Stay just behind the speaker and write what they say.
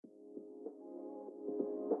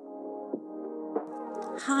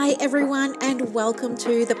Hi, everyone, and welcome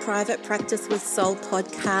to the Private Practice with Soul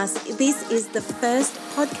podcast. This is the first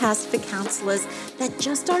podcast for counsellors that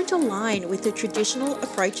just don't align with the traditional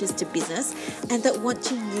approaches to business and that want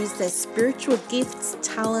to use their spiritual gifts,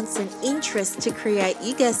 talents, and interests to create,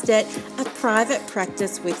 you guessed it, a private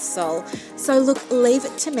practice with soul. So, look, leave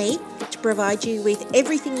it to me to provide you with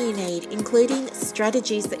everything you need, including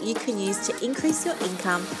strategies that you can use to increase your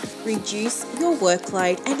income, reduce your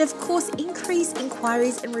workload, and of course, increase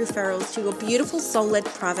inquiries and referrals to your beautiful soul-led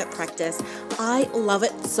private practice. I love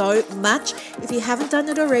it so much. If you haven't done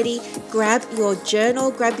it already, grab your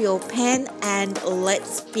journal, grab your pen, and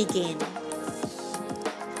let's begin.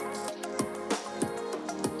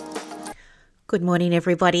 Good morning,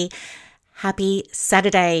 everybody. Happy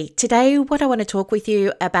Saturday. Today, what I want to talk with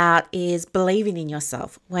you about is believing in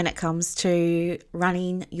yourself when it comes to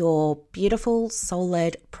running your beautiful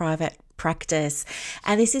soul-led private practice.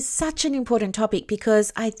 And this is such an important topic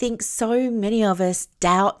because I think so many of us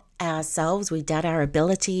doubt ourselves, we doubt our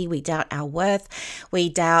ability, we doubt our worth, we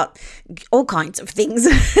doubt all kinds of things.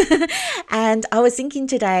 And I was thinking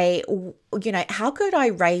today, how could I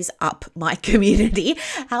raise up my community?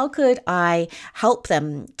 How could I help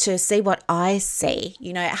them to see what I see?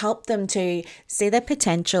 Help them to see their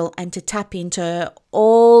potential and to tap into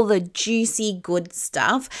all the juicy good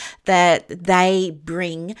stuff that they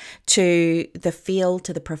bring to the field,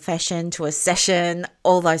 to the profession, to a session,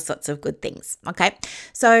 all those sorts of good things. Okay.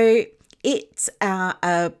 So it's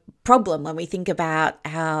a problem when we think about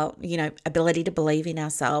our, ability to believe in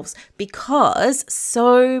ourselves, because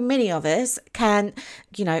so many of us can,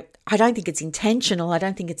 I don't think it's intentional. I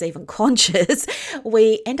don't think it's even conscious.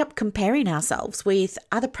 We end up comparing ourselves with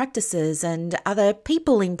other practices and other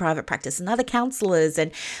people in private practice and other counselors.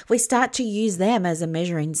 And we start to use them as a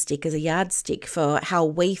measuring stick, as a yardstick for how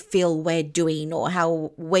we feel we're doing or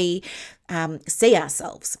how we see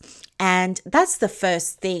ourselves. And that's the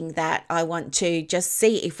first thing that I want to just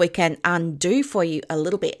see if we can undo for you a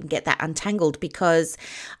little bit and get that untangled, because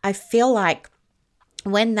I feel like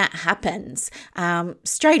when that happens,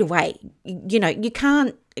 straight away, you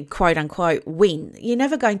can't quote unquote win. You're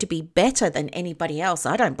never going to be better than anybody else,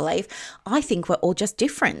 I don't believe. I think we're all just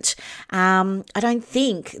different. I don't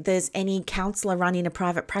think there's any counsellor running a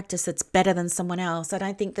private practice that's better than someone else. I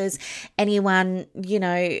don't think there's anyone,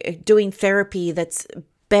 doing therapy that's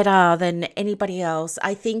better than anybody else.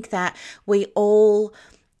 I think that we all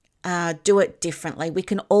do it differently. We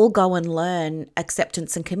can all go and learn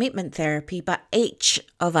acceptance and commitment therapy, but each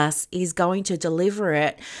of us is going to deliver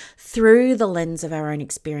it through the lens of our own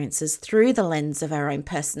experiences, through the lens of our own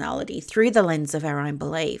personality, through the lens of our own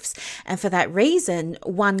beliefs. And for that reason,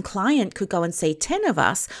 one client could go and see 10 of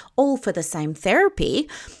us, all for the same therapy,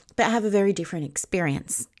 but have a very different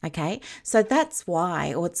experience. Okay. So that's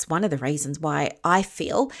why, or it's one of the reasons why I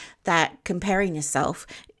feel that comparing yourself,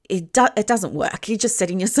 it doesn't work. You're just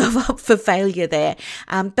setting yourself up for failure there.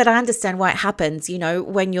 But I understand why it happens.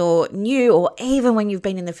 When you're new, or even when you've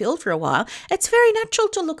been in the field for a while, it's very natural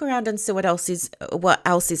to look around and see what else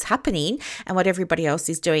is happening and what everybody else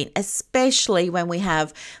is doing, especially when we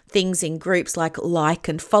have things in groups like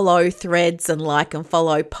and follow threads and like and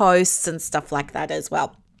follow posts and stuff like that as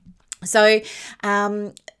well. So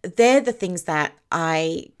they're the things that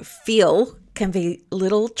I feel can be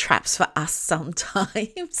little traps for us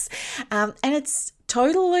sometimes. And it's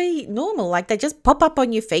totally normal. Like, they just pop up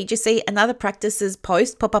on your feed. You see another practice's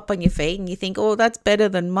post pop up on your feed and you think, oh, that's better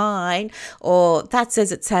than mine. Or that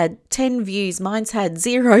says it's had 10 views. Mine's had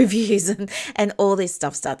 0 views, and all this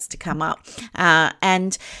stuff starts to come up.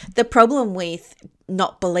 And the problem with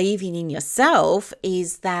not believing in yourself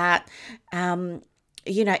is that,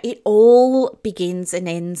 it all begins and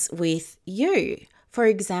ends with you. For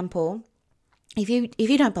example, if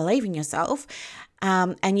you don't believe in yourself,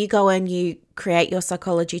 and you go and you create your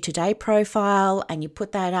Psychology Today profile and you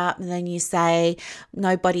put that up, and then you say,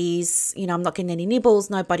 nobody's, I'm not getting any nibbles,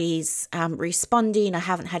 nobody's responding, I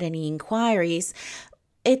haven't had any inquiries.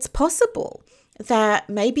 It's possible that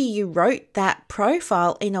maybe you wrote that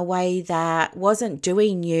profile in a way that wasn't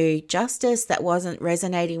doing you justice, that wasn't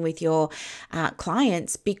resonating with your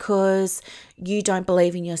clients, because you don't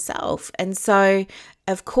believe in yourself. And so,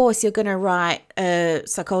 of course, you're going to write a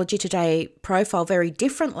Psychology Today profile very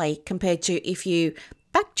differently compared to if you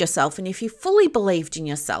backed yourself and if you fully believed in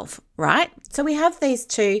yourself, right? So we have these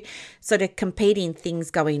two sort of competing things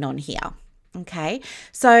going on here. Okay,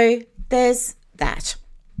 so there's that.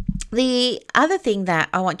 The other thing that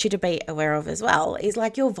I want you to be aware of as well is,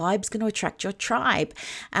 like, your vibe's going to attract your tribe.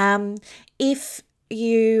 If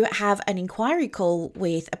you have an inquiry call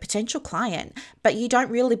with a potential client, but you don't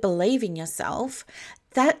really believe in yourself,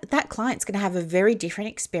 that client's going to have a very different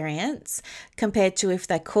experience compared to if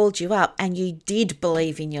they called you up and you did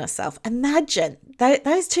believe in yourself. Imagine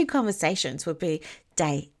those two conversations would be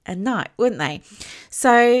day and night, wouldn't they?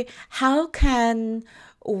 So how can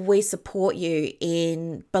we support you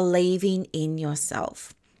in believing in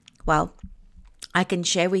yourself? Well, I can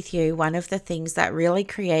share with you one of the things that really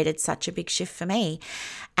created such a big shift for me.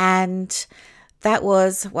 And that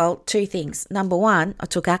was, well, two things. Number one, I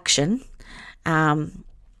took action.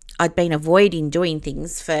 I'd been avoiding doing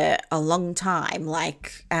things for a long time,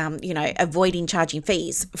 like, avoiding charging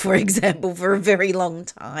fees, for example, for a very long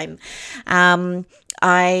time.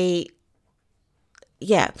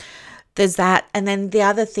 There's that. And then the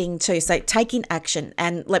other thing too, so taking action,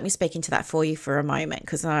 and let me speak into that for you for a moment,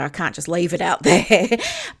 because I can't just leave it out there.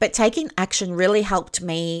 But taking action really helped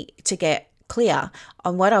me to get clear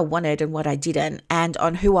on what I wanted and what I didn't, and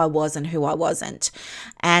on who I was and who I wasn't.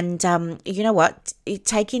 And you know what?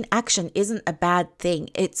 Taking action isn't a bad thing.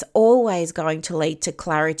 It's always going to lead to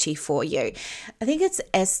clarity for you. I think it's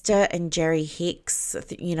Esther and Jerry Hicks,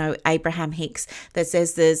 Abraham Hicks, that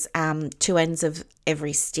says there's two ends of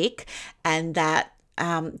every stick, and that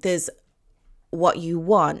there's what you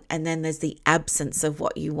want, and then there's the absence of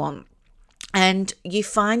what you want. And you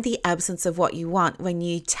find the absence of what you want when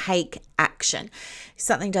you take action.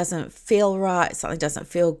 Something doesn't feel right, something doesn't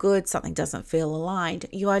feel good, something doesn't feel aligned.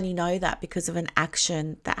 You only know that because of an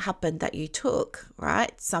action that happened that you took,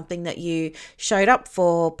 right? Something that you showed up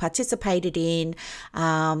for, participated in,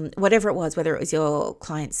 whatever it was, whether it was your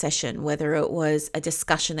client session, whether it was a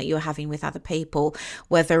discussion that you were having with other people,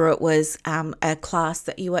 whether it was a class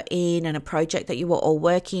that you were in and a project that you were all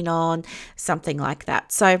working on, something like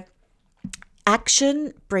that. So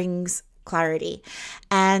action brings clarity,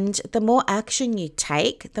 and the more action you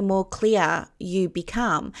take, the more clear you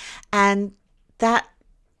become, and that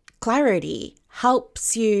clarity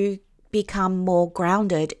helps you become more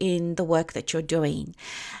grounded in the work that you're doing.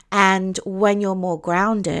 And when you're more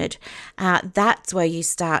grounded, that's where you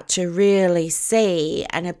start to really see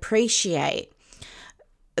and appreciate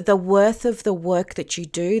the worth of the work that you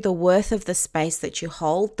do, the worth of the space that you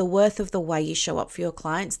hold, the worth of the way you show up for your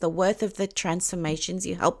clients, the worth of the transformations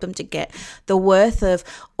you help them to get, the worth of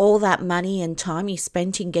all that money and time you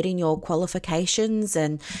spent in getting your qualifications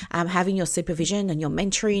and having your supervision and your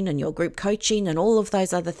mentoring and your group coaching and all of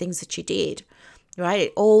those other things that you did, right?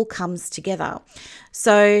 It all comes together.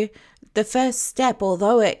 So the first step,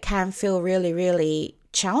 although it can feel really, really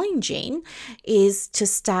challenging, is to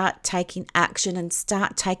start taking action and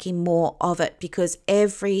start taking more of it, because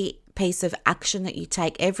every piece of action that you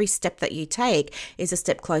take, every step that you take is a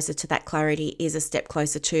step closer to that clarity, is a step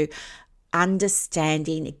closer to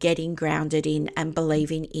understanding, getting grounded in, and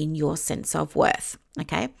believing in your sense of worth.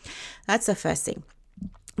 Okay, that's the first thing.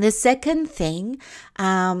 The second thing,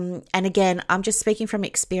 and again, I'm just speaking from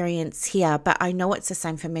experience here, but I know it's the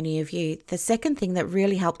same for many of you. The second thing that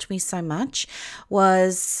really helped me so much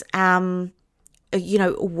was, working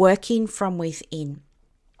from within.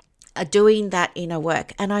 Doing that inner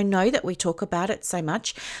work. And I know that we talk about it so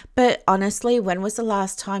much, but honestly, when was the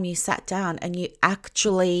last time you sat down and you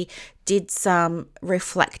actually did some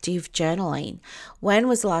reflective journaling? When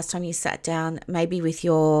was the last time you sat down, maybe with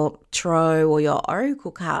your tarot or your oracle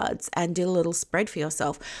cards, and did a little spread for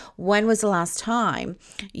yourself? When was the last time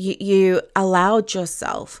you allowed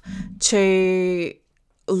yourself to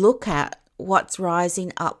look at what's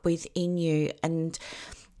rising up within you? And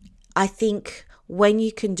I think when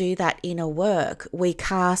you can do that inner work, we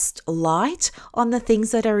cast light on the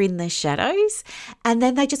things that are in the shadows, and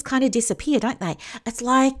then they just kind of disappear, don't they? It's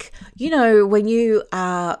like, when you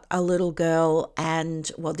are a little girl,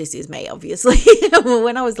 and, well, this is me, obviously.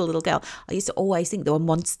 When I was a little girl, I used to always think there were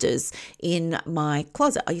monsters in my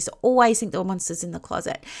closet. I used to always think there were monsters in the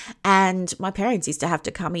closet. And my parents used to have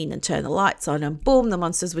to come in and turn the lights on, and boom, the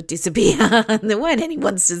monsters would disappear. And there weren't any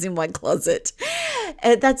monsters in my closet.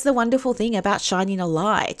 That's the wonderful thing about shining a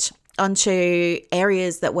light onto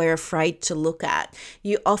areas that we're afraid to look at.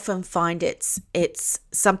 You often find it's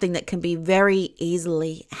something that can be very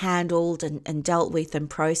easily handled and dealt with and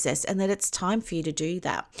processed, and that it's time for you to do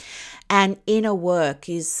that. And inner work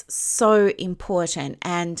is so important,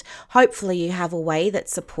 and hopefully you have a way that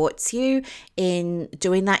supports you in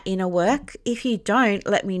doing that inner work. If you don't,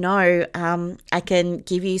 let me know. I can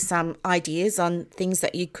give you some ideas on things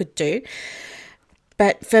that you could do.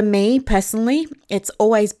 But for me personally, it's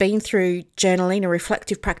always been through journaling, a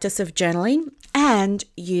reflective practice of journaling, and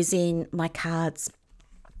using my cards.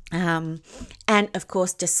 And of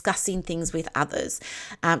course, discussing things with others,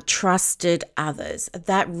 trusted others.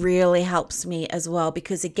 That really helps me as well,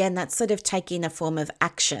 because again, that's sort of taking a form of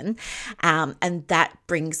action, and that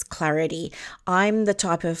brings clarity. I'm the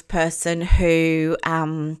type of person who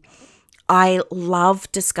I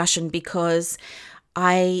love discussion because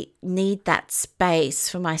I need that space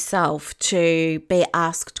for myself to be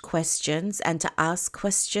asked questions and to ask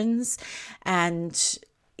questions, and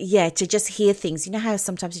to just hear things. You know how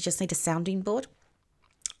sometimes you just need a sounding board?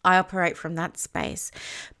 I operate from that space.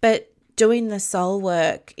 But doing the soul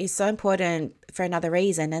work is so important for another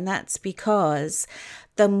reason, and that's because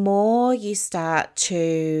the more you start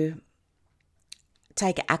to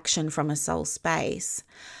take action from a soul space,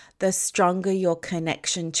 the stronger your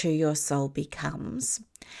connection to your soul becomes.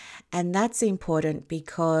 And that's important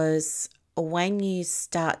because when you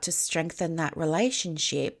start to strengthen that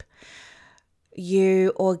relationship,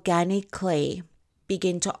 you organically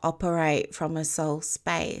begin to operate from a soul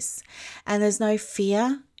space. And there's no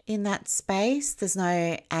fear in that space. There's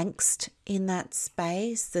no angst in that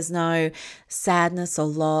space. There's no sadness or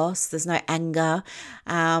loss. There's no anger.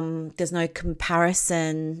 There's no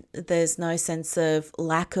comparison. There's no sense of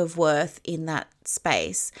lack of worth in that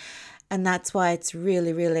space. And that's why it's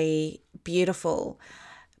really, really beautiful.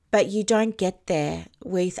 But you don't get there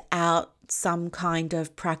without some kind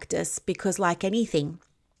of practice, because like anything,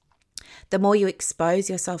 the more you expose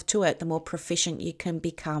yourself to it, the more proficient you can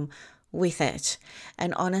become with it.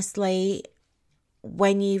 And honestly,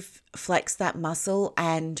 when you've flexed that muscle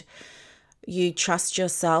and you trust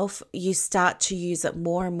yourself, you start to use it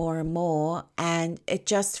more and more and more. And it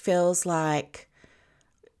just feels like,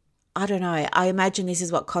 I don't know, I imagine this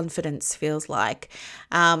is what confidence feels like.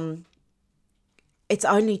 It's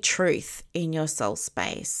only truth in your soul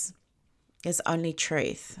space. There's only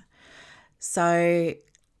truth. So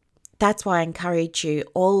that's why I encourage you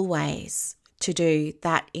always to do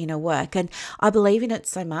that inner work. And I believe in it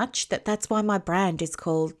so much that that's why my brand is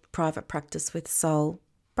called Private Practice with Soul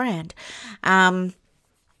brand. So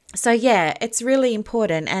it's really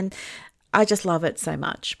important, and I just love it so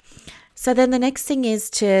much. So then the next thing is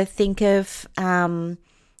to think of, how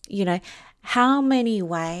many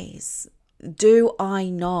ways do I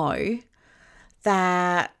know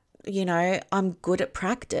that, I'm good at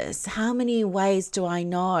practice? How many ways do I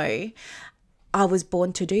know I was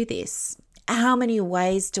born to do this? How many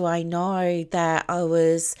ways do I know that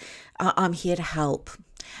I'm here to help?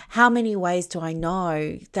 How many ways do I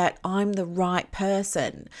know that I'm the right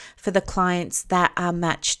person for the clients that are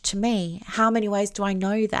matched to me? How many ways do I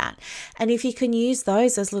know that? And if you can use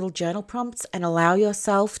those as little journal prompts and allow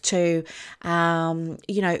yourself to,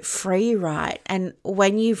 free write. And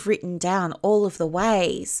when you've written down all of the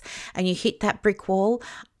ways and you hit that brick wall,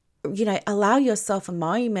 allow yourself a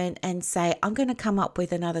moment and say, I'm going to come up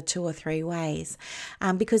with another 2 or 3 ways,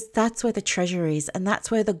 because that's where the treasure is, and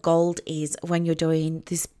that's where the gold is when you're doing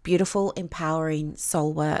this beautiful, empowering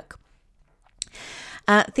soul work.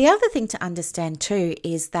 The other thing to understand too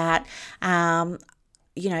is that,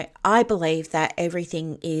 I believe that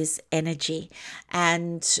everything is energy.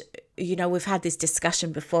 And we've had this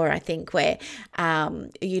discussion before, I think, where,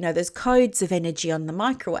 there's codes of energy on the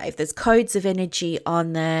microwave. There's codes of energy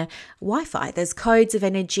on the Wi-Fi. There's codes of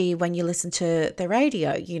energy when you listen to the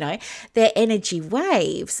radio, they're energy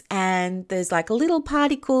waves. And there's like little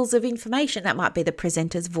particles of information that might be the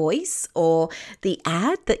presenter's voice, or the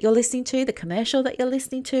ad that you're listening to, the commercial that you're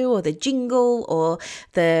listening to, or the jingle, or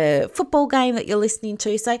the football game that you're listening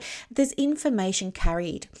to. So there's information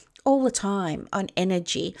carried all the time on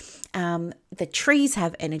energy. The trees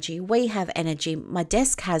have energy. We have energy. My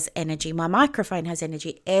desk has energy. My microphone has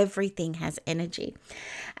energy. Everything has energy.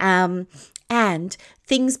 And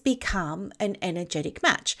things become an energetic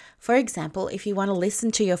match. For example, if you want to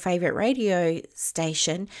listen to your favorite radio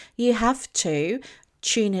station, you have to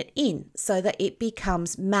tune it in so that it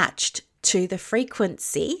becomes matched to the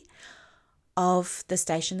frequency of the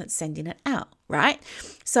station that's sending it out, right?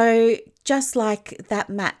 So just like that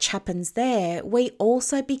match happens there, we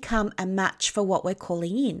also become a match for what we're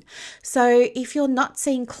calling in. So if you're not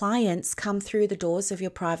seeing clients come through the doors of your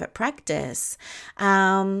private practice,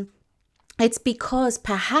 it's because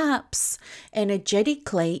perhaps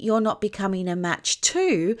energetically you're not becoming a match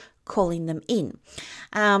to calling them in.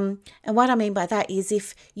 And what I mean by that is,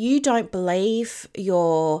 if you don't believe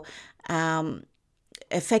you're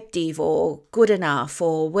effective or good enough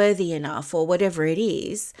or worthy enough or whatever it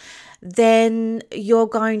is, then you're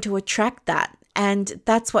going to attract that. And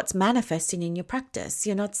that's what's manifesting in your practice.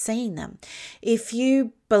 You're not seeing them. If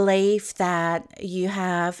you believe that you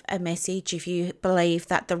have a message, if you believe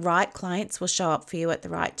that the right clients will show up for you at the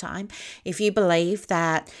right time, if you believe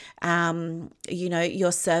that,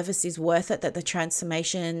 your service is worth it, that the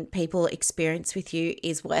transformation people experience with you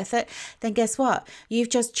is worth it, then guess what? You've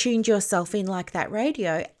just tuned yourself in like that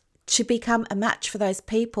radio to become a match for those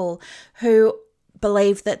people who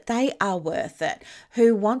believe that they are worth it,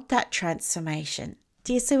 who want that transformation.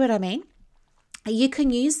 Do you see what I mean? You can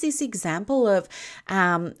use this example of,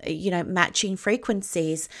 matching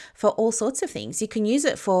frequencies for all sorts of things. You can use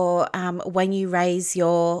it for when you raise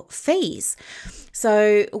your fees.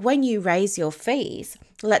 So when you raise your fees,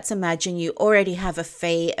 let's imagine you already have a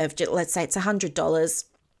fee of, let's say it's $100.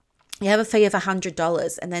 You have a fee of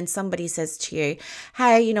 $100, and then somebody says to you,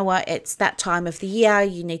 hey, you know what, it's that time of the year,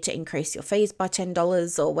 you need to increase your fees by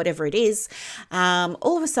 $10 or whatever it is.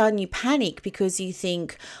 All of a sudden you panic because you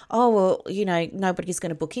think, oh, well, nobody's going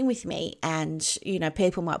to book in with me, and,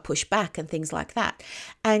 people might push back and things like that.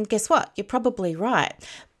 And guess what? You're probably right,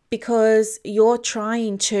 because you're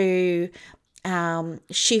trying to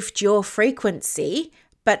shift your frequency,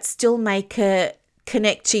 but still make it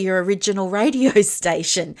connect to your original radio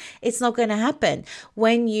station. It's not going to happen.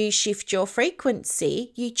 When you shift your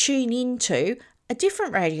frequency, you tune into a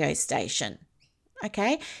different radio station.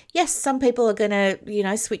 Okay. Yes, some people are going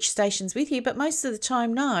to, switch stations with you, but most of the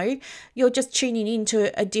time, no, you're just tuning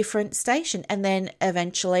into a different station. And then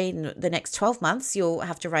eventually in the next 12 months, you'll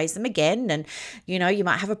have to raise them again. And, you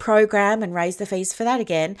might have a program and raise the fees for that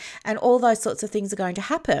again. And all those sorts of things are going to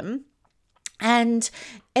happen. And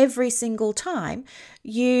every single time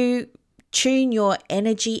you tune your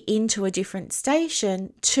energy into a different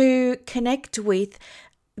station to connect with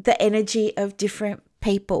the energy of different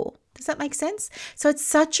people. Does that make sense? So it's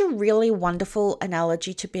such a really wonderful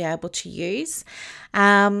analogy to be able to use.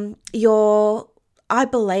 I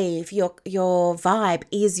believe your vibe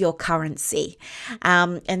is your currency.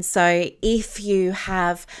 And so if you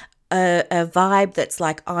have a vibe that's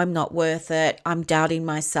like, I'm not worth it, I'm doubting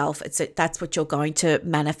myself, that's what you're going to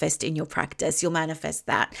manifest in your practice. You'll manifest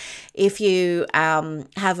that. If you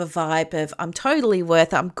have a vibe of, I'm totally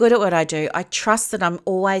worth it, I'm good at what I do, I trust that I'm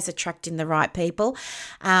always attracting the right people,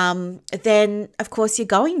 then of course you're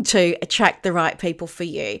going to attract the right people for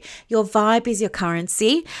you. Your vibe is your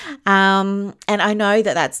currency. And I know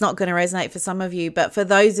that that's not going to resonate for some of you, but for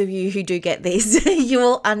those of you who do get this, you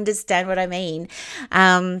will understand what I mean.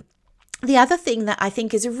 The other thing that I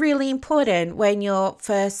think is really important when you're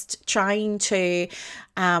first trying to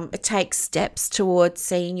take steps towards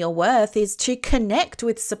seeing your worth is to connect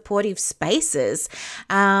with supportive spaces.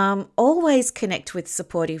 Always connect with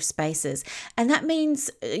supportive spaces. And that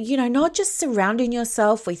means, not just surrounding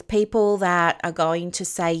yourself with people that are going to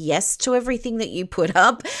say yes to everything that you put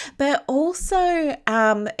up, but also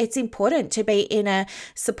it's important to be in a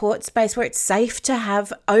support space where it's safe to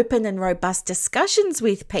have open and robust discussions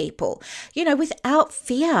with people, without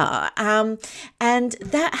fear. And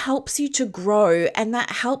that helps you to grow, and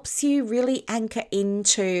that helps you really anchor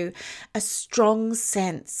into a strong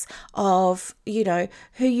sense of,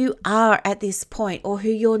 who you are at this point, or who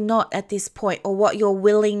you're not at this point, or what you're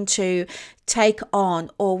willing to take on,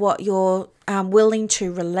 or what you're willing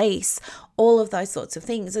to release, all of those sorts of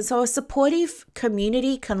things. And so a supportive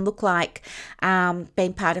community can look like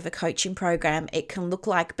being part of a coaching program. It can look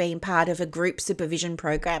like being part of a group supervision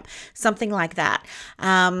program, something like that.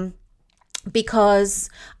 Because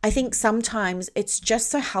I think sometimes it's just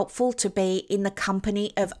so helpful to be in the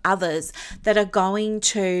company of others that are going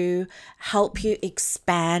to help you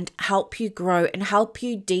expand, help you grow, and help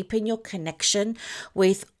you deepen your connection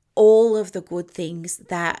with all of the good things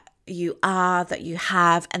that you are, that you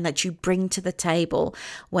have, and that you bring to the table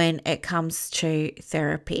when it comes to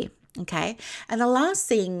therapy. Okay. And the last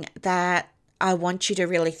thing that I want you to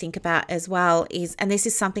really think about as well is, and this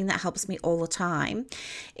is something that helps me all the time,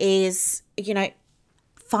 is,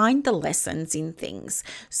 find the lessons in things.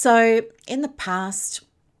 So in the past,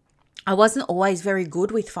 I wasn't always very good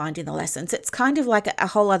with finding the lessons. It's kind of like a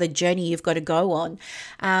whole other journey you've got to go on,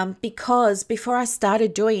 because before I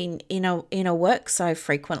started doing inner work so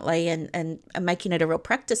frequently and making it a real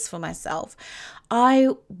practice for myself, I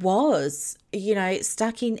was,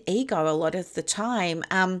 stuck in ego a lot of the time.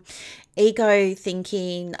 Ego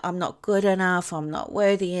thinking I'm not good enough, I'm not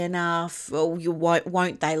worthy enough, or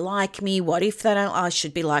won't they like me? What if they don't? I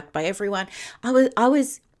should be liked by everyone. I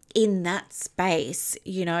was in that space,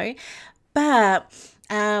 but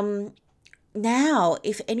now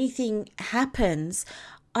if anything happens,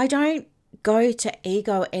 I don't go to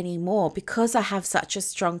ego anymore, because I have such a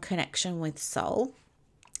strong connection with soul,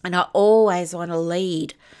 and I always want to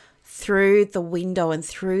lead through the window and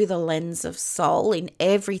through the lens of soul in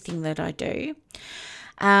everything that I do.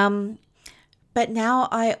 But now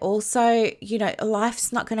I also,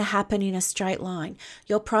 life's not going to happen in a straight line.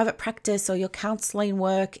 Your private practice or your counseling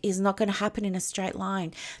work is not going to happen in a straight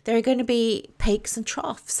line. There are going to be peaks and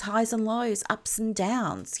troughs, highs and lows, ups and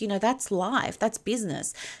downs. That's life. That's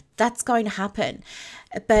business. That's going to happen.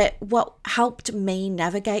 But what helped me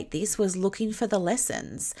navigate this was looking for the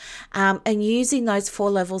lessons and using those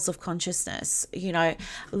 4 levels of consciousness,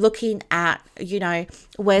 looking at,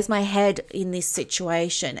 where's my head in this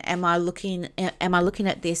situation? Am I looking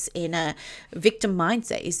at this in a victim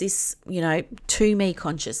mindset? Is this, to me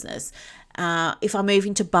consciousness? If I'm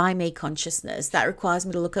moving to by me consciousness, that requires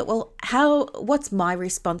me to look at, what's my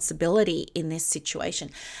responsibility in this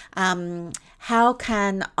situation? How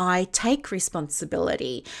can I take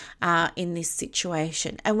responsibility in this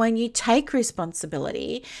situation? And when you take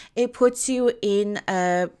responsibility, it puts you in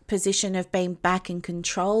a position of being back in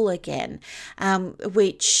control again,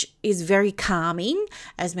 which is very calming,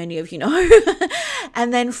 as many of you know.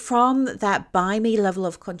 And then from that by me level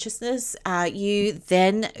of consciousness, you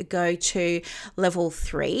then go to level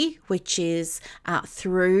 3, which is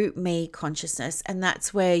through me consciousness. And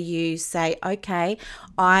that's where you say, okay,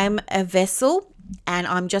 I'm a vessel and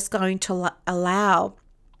I'm just going to allow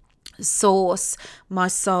source, my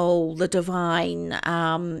soul, the divine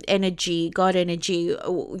energy, God energy,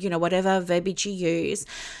 whatever verbiage you use,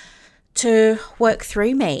 to work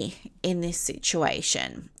through me in this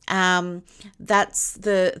situation. That's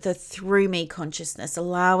the through me consciousness,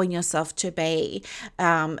 allowing yourself to be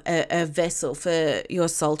a vessel for your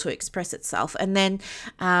soul to express itself. And then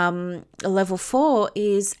level 4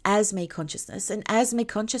 is as me consciousness. And as me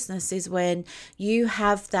consciousness is when you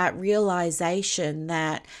have that realization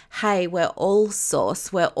that, hey, we're all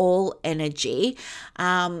source, we're all energy,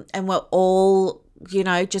 and we're all,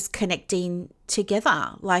 just connecting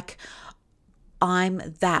together. Like,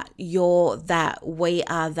 I'm that, you're that, we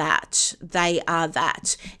are that, they are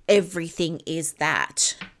that, everything is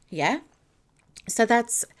that. Yeah. So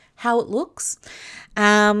that's how it looks.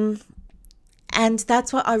 And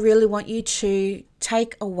that's what I really want you to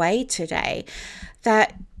take away today,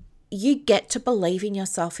 that you get to believe in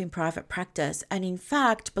yourself in private practice. And in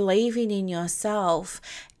fact, believing in yourself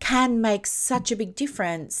can make such a big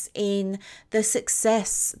difference in the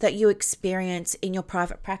success that you experience in your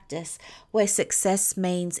private practice, where success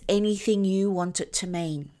means anything you want it to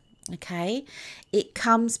mean. Okay? It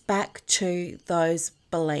comes back to those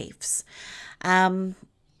beliefs. So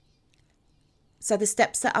the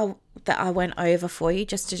steps that I went over for you,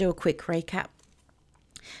 just to do a quick recap.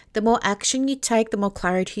 The more action you take, the more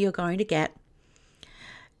clarity you're going to get.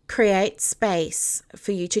 Create space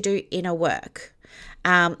for you to do inner work.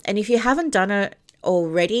 And if you haven't done it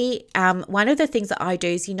already, one of the things that I do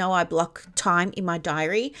is, I block time in my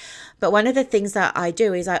diary. But one of the things that I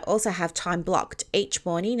do is I also have time blocked each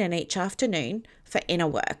morning and each afternoon for inner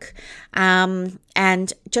work.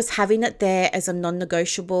 And just having it there as a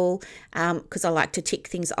non-negotiable, because I like to tick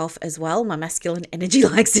things off as well. My masculine energy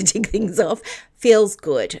likes to tick things off, feels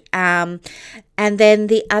good. And then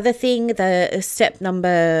the other thing, the step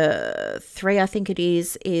number 3, I think it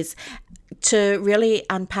is to really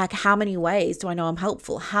unpack, how many ways do I know I'm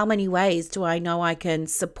helpful? How many ways do I know I can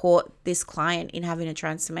support this client in having a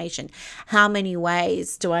transformation? How many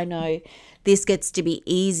ways do I know this gets to be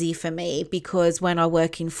easy for me, because when I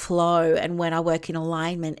work in flow and when I work in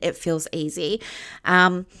alignment, it feels easy?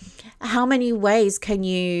 How many ways can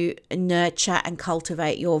you nurture and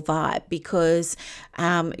cultivate your vibe? Because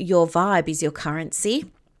your vibe is your currency.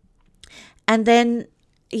 And then,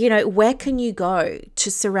 where can you go to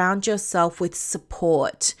surround yourself with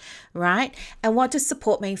support, right? And what does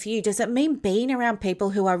support mean for you? Does it mean being around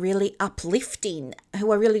people who are really uplifting, who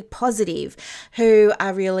are really positive, who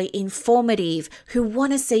are really informative, who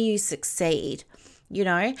want to see you succeed?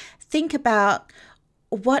 Think about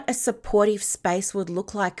what a supportive space would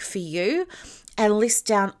look like for you, and list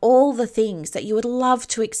down all the things that you would love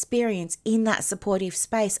to experience in that supportive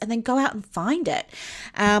space, and then go out and find it.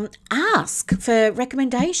 Ask for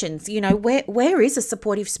recommendations. Where is a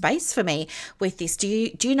supportive space for me with this? Do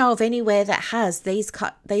you know of anywhere that has these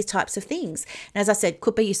types of things? And as I said,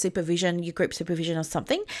 could be your supervision, your group supervision or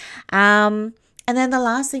something. And then the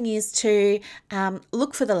last thing is to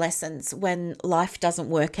look for the lessons when life doesn't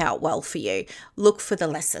work out well for you. Look for the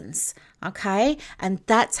lessons, okay? And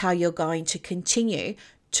that's how you're going to continue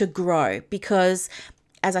to grow, because,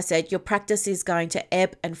 as I said, your practice is going to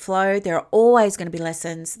ebb and flow. There are always going to be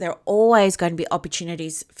lessons. There are always going to be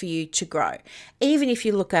opportunities for you to grow. Even if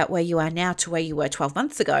you look at where you are now to where you were 12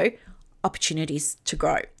 months ago, opportunities to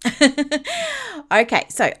grow. Okay,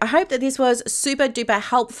 so I hope that this was super duper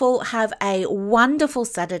helpful. Have a wonderful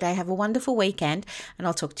Saturday. Have a wonderful weekend, and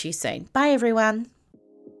I'll talk to you soon. Bye, everyone.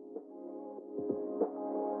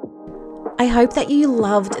 I hope that you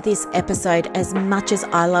loved this episode as much as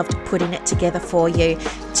I loved putting it together for you.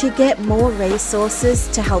 To get more resources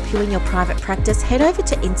to help you in your private practice, head over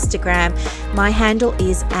to Instagram. My handle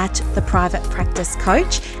is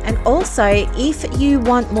 @theprivatepracticecoach. And also, if you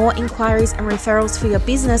want more inquiries and referrals for your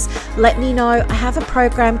business, let me know. I have a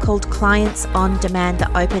program called Clients on Demand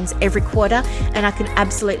that opens every quarter, and I can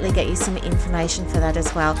absolutely get you some information for that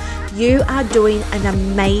as well. You are doing an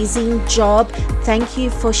amazing job. Thank you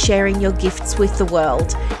for sharing your gifts with the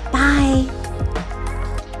world. Bye.